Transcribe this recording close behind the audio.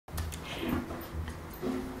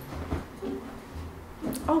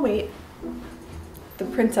I'll wait. The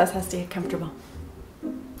princess has to get comfortable.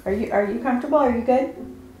 Are you comfortable? Are you good?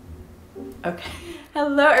 Okay.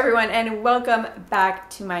 Hello everyone and welcome back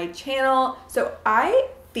to my channel. So I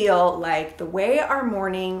feel like the way our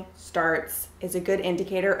morning starts is a good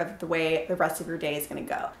indicator of the way the rest of your day is gonna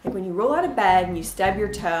go. Like when you roll out of bed and you stub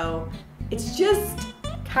your toe, it's just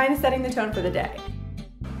kind of setting the tone for the day.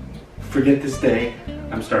 Forget this day,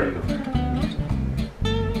 I'm starting over.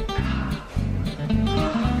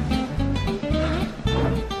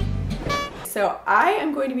 So I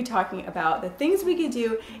am going to be talking about the things we could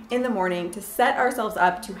do in the morning to set ourselves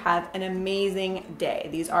up to have an amazing day.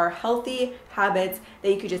 These are healthy habits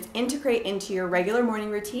that you could just integrate into your regular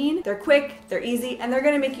morning routine. They're quick, they're easy, and they're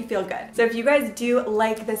gonna make you feel good. So if you guys do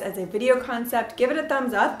like this as a video concept, give it a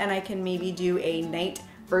thumbs up and I can maybe do a night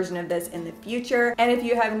version of this in the future. And if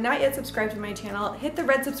you have not yet subscribed to my channel, hit the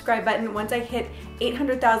red subscribe button. Once I hit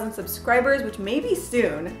 800,000 subscribers, which may be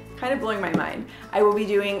soon, kind of blowing my mind, I will be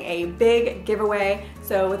doing a big giveaway.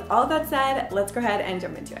 So with all that said, let's go ahead and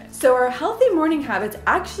jump into it. So our healthy morning habits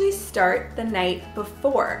actually start the night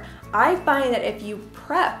before. I find that if you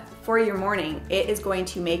prep for your morning, it is going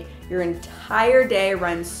to make your entire day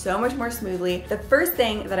run so much more smoothly. The first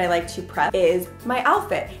thing that I like to prep is my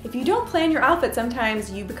outfit. If you don't plan your outfit, sometimes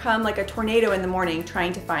you become like a tornado in the morning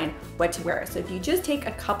trying to find what to wear. So if you just take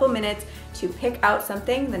a couple minutes to pick out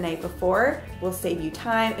something the night before, it will save you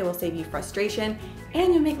time, it will save you frustration,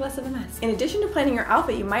 and you'll make less of a mess. In addition to planning your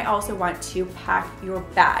outfit, you might also want to pack your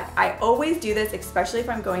bag. I always do this, especially if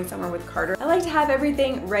I'm going somewhere with Carter. I like to have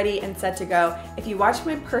everything ready and set to go. If you watch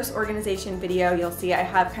my purse organization video, you'll see I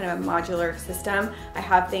have kind of a modular system. I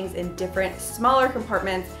have things in different smaller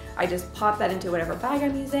compartments. I just pop that into whatever bag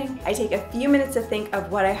I'm using. I take a few minutes to think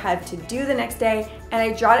of what I have to do the next day and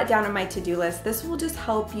I jot it down on my to-do list. This will just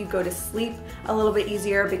help you go to sleep a little bit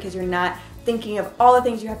easier because you're not thinking of all the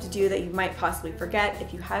things you have to do that you might possibly forget.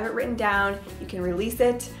 If you have it written down, you can release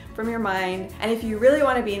it from your mind. And if you really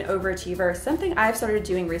want to be an overachiever, something I've started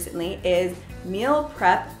doing recently is meal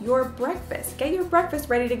prep your breakfast. Get your breakfast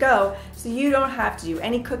ready to go so you don't have to do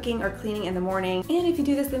any cooking or cleaning in the morning. And if you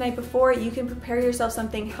do this the night before, you can prepare yourself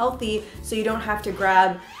something healthy so you don't have to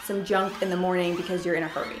grab some junk in the morning because you're in a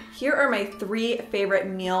hurry. Here are my 3 favorite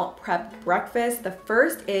meal prep breakfasts. The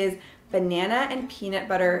first is banana and peanut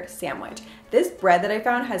butter sandwich. This bread that I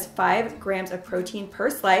found has 5 grams of protein per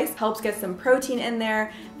slice, helps get some protein in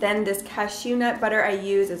there. Then this cashew nut butter I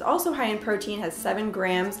use is also high in protein, has 7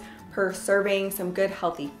 grams per serving, some good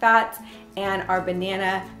healthy fats. And our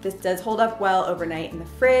banana, this does hold up well overnight in the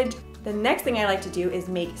fridge. The next thing I like to do is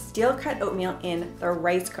make steel cut oatmeal in the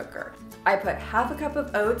rice cooker. I put half a cup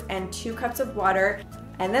of oats and 2 cups of water,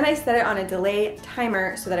 and then I set it on a delay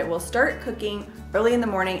timer so that it will start cooking early in the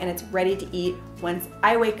morning and it's ready to eat once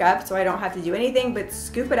I wake up, so I don't have to do anything but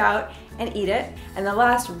scoop it out and eat it. And the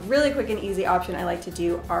last really quick and easy option I like to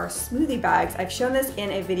do are smoothie bags. I've shown this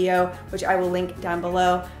in a video, which I will link down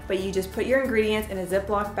below, but you just put your ingredients in a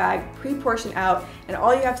Ziploc bag, pre-portion out, and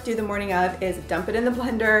all you have to do the morning of is dump it in the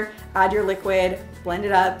blender, add your liquid, blend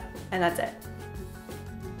it up, and that's it.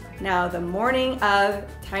 Now, the morning of,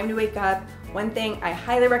 time to wake up, one thing I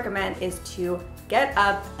highly recommend is to get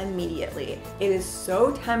up immediately. It is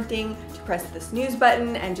so tempting to press the snooze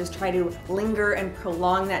button and just try to linger and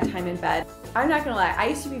prolong that time in bed. I'm not gonna lie, I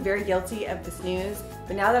used to be very guilty of the snooze,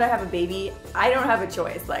 but now that I have a baby, I don't have a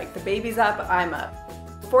choice. Like, the baby's up, I'm up.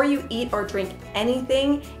 Before you eat or drink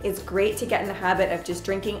anything, it's great to get in the habit of just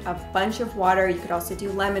drinking a bunch of water. You could also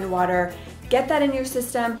do lemon water. Get that in your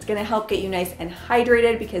system. It's gonna help get you nice and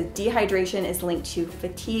hydrated because dehydration is linked to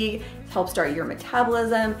fatigue, help start your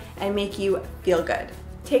metabolism, and make you feel good.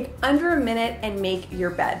 Take under a minute and make your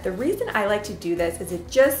bed. The reason I like to do this is it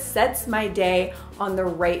just sets my day on the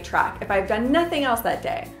right track. If I've done nothing else that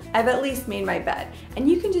day, I've at least made my bed. And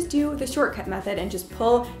you can just do the shortcut method and just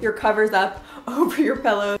pull your covers up over your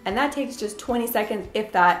pillow. And that takes just 20 seconds,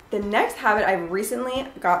 if that. The next habit I've recently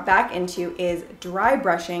got back into is dry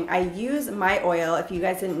brushing. I use my oil. If you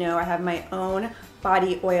guys didn't know, I have my own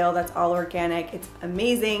body oil that's all organic. It's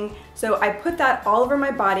amazing. So I put that all over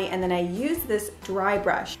my body and then I use this dry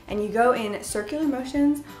brush, and you go in circular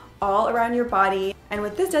motions all around your body. And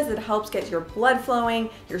what this does, it helps get your blood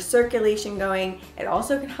flowing, your circulation going. It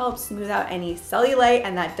also can help smooth out any cellulite,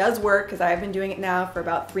 and that does work because I've been doing it now for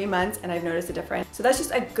about 3 months and I've noticed a difference. So that's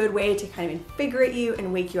just a good way to kind of invigorate you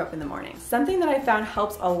and wake you up in the morning. Something that I found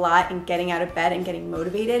helps a lot in getting out of bed and getting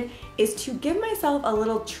motivated is to give myself a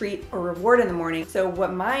little treat or reward in the morning. So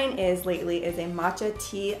what mine is lately is a matcha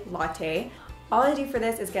tea latte. All I do for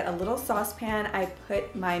this is get a little saucepan. I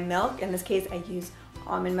put my milk, in this case I use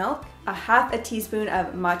almond milk, a half a teaspoon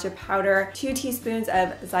of matcha powder, 2 teaspoons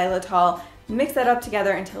of xylitol. Mix that up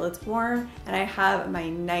together until it's warm, and I have my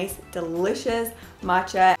nice, delicious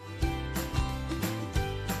matcha.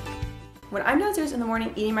 When I'm downstairs in the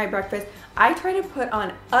morning eating my breakfast, I try to put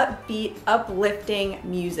on upbeat, uplifting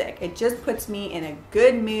music. It just puts me in a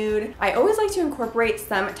good mood. I always like to incorporate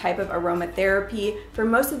some type of aromatherapy. For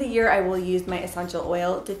most of the year, I will use my essential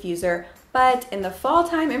oil diffuser, but in the fall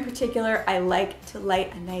time in particular, I like to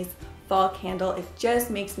light a nice fall candle. It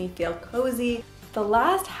just makes me feel cozy. The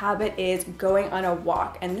last habit is going on a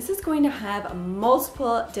walk, and this is going to have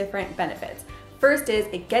multiple different benefits. First is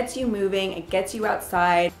it gets you moving, it gets you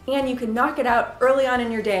outside, and you can knock it out early on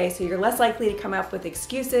in your day so you're less likely to come up with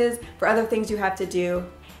excuses for other things you have to do.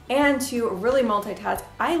 And to really multitask,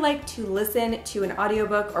 I like to listen to an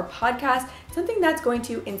audiobook or podcast, something that's going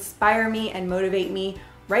to inspire me and motivate me.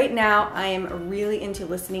 Right now, I am really into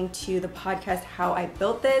listening to the podcast, How I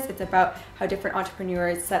Built This. It's about how different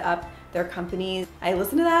entrepreneurs set up their companies. I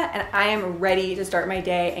listen to that and I am ready to start my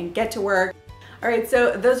day and get to work. All right,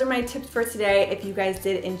 so those are my tips for today. If you guys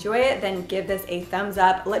did enjoy it, then give this a thumbs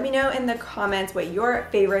up. Let me know in the comments what your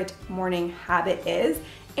favorite morning habit is.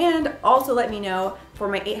 And also let me know for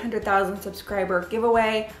my 800,000 subscriber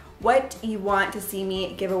giveaway, what you want to see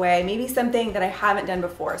me give away, maybe something that I haven't done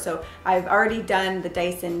before. So I've already done the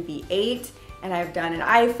Dyson V8, and I've done an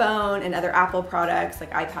iPhone and other Apple products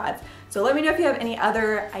like iPads. So let me know if you have any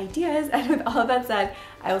other ideas. And with all of that said,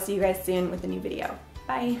 I will see you guys soon with a new video.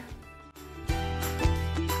 Bye.